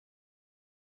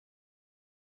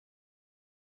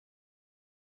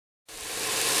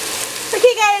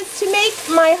guys, to make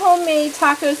my homemade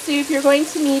taco soup, you're going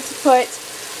to need to put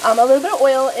a little bit of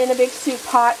oil in a big soup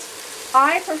pot.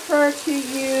 I prefer to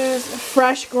use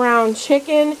fresh ground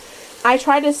chicken. I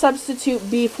try to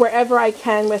substitute beef wherever I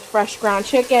can with fresh ground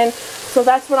chicken. So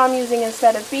that's what I'm using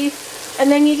instead of beef. And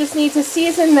then you just need to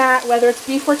season that, whether it's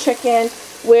beef or chicken,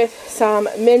 with some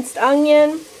minced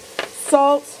onion,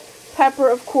 salt, pepper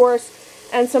of course,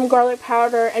 and some garlic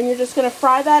powder. And you're just going to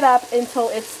fry that up until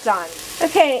it's done.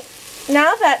 Okay,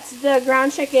 now that the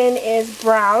ground chicken is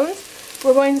browned,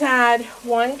 we're going to add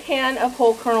 1 can of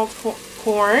whole kernel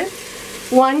corn,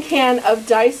 1 can of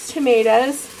diced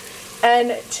tomatoes,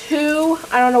 and 2,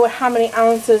 I don't know how many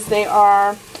ounces they are,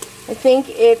 I think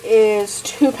it is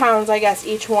 2 pounds, I guess,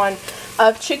 each one,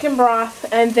 of chicken broth,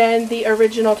 and then the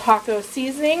original taco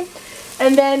seasoning.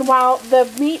 And then while the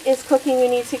meat is cooking, you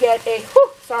need to get a,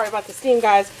 sorry about the steam,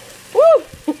 guys,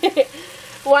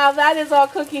 while that is all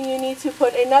cooking, you need to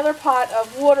put another pot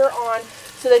of water on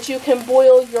so that you can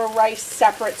boil your rice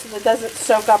separate so that it doesn't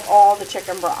soak up all the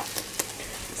chicken broth.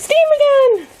 Steam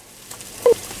again!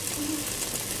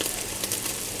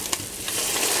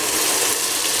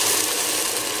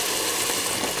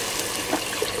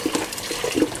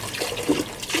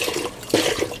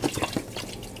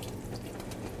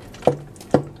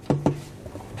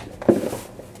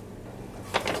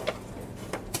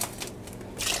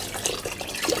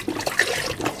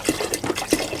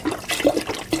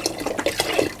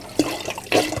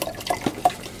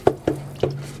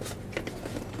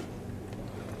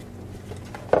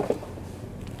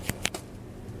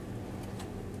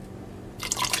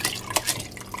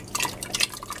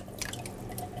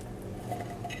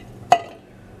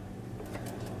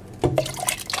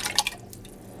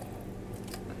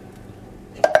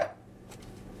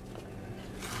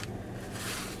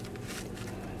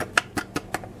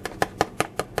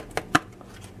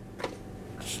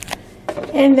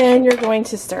 And then you're going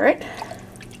to stir it.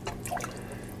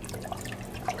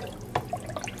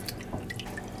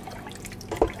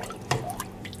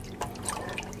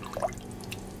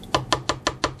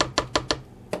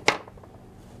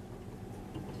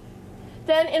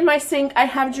 Then in my sink I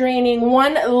have draining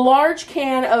 1 large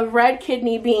can of red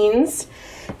kidney beans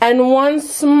and 1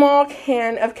 small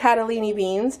can of catalini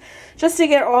beans, just to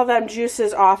get all them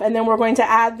juices off, and then we're going to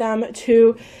add them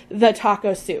to the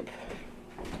taco soup.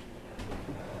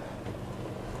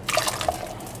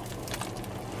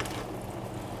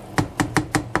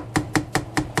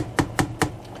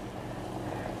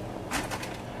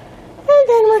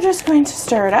 Then we're just going to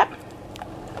stir it up.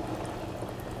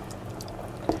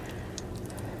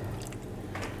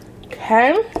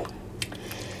 Okay.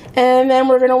 And then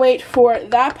we're going to wait for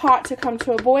that pot to come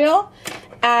to a boil.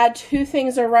 Add 2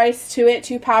 things of rice to it,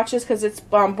 2 pouches, because it's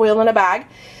boiled in a bag.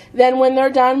 Then when they're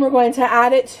done, we're going to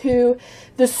add it to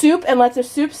the soup and let the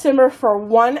soup simmer for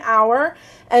 1 hour.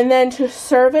 And then to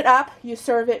serve it up, you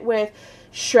serve it with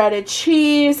shredded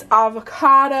cheese,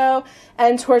 avocado,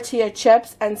 and tortilla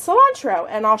chips and cilantro.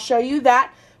 And I'll show you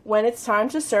that when it's time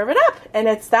to serve it up. And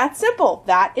it's that simple.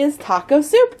 That is taco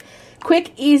soup.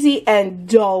 Quick, easy, and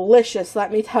delicious, let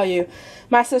me tell you.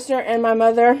 My sister and my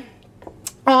mother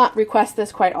request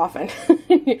this quite often.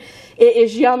 It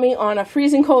is yummy on a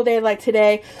freezing cold day like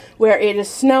today where it is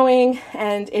snowing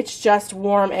and it's just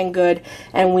warm and good,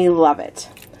 and we love it.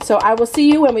 So I will see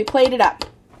you when we plate it up.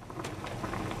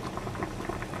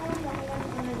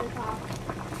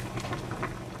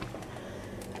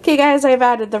 Okay guys, I've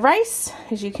added the rice.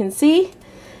 As you can see,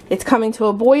 it's coming to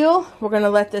a boil. We're going to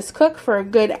let this cook for a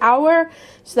good hour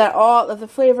so that all of the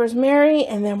flavors marry,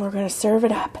 and then we're going to serve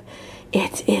it up.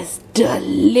 It is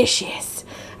delicious.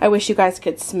 I wish you guys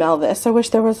could smell this. I wish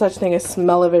there was such thing as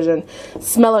smell-o-vision.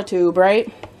 Smell-o-tube,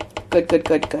 right? Good, good,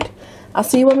 good, good. I'll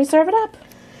see you when we serve it up.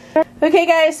 Okay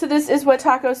guys, so this is what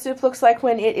taco soup looks like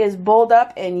when it is bowled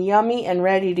up and yummy and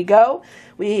ready to go.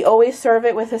 We always serve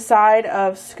it with a side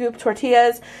of scooped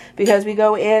tortillas because we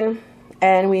go in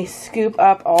and we scoop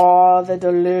up all the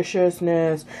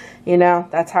deliciousness. You know,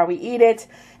 that's how we eat it.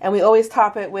 And we always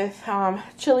top it with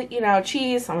chili,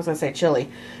 cheese. I was going to say chili.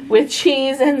 With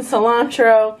cheese and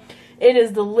cilantro. It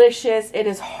is delicious. It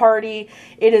is hearty.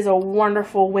 It is a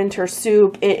wonderful winter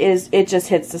soup. It just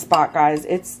hits the spot, guys.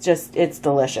 It's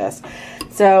delicious.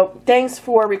 So thanks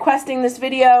for requesting this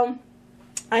video.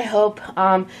 I hope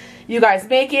you guys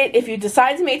make it. If you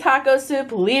decide to make taco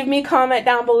soup, leave me a comment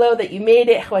down below that you made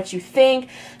it, what you think,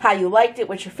 how you liked it,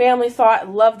 what your family thought. I'd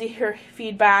love to hear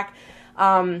feedback.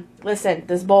 Listen,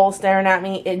 this bowl is staring at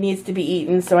me. It needs to be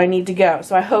eaten, so I need to go.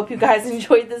 So I hope you guys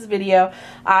enjoyed this video.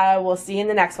 I will see you in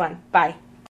the next one. Bye.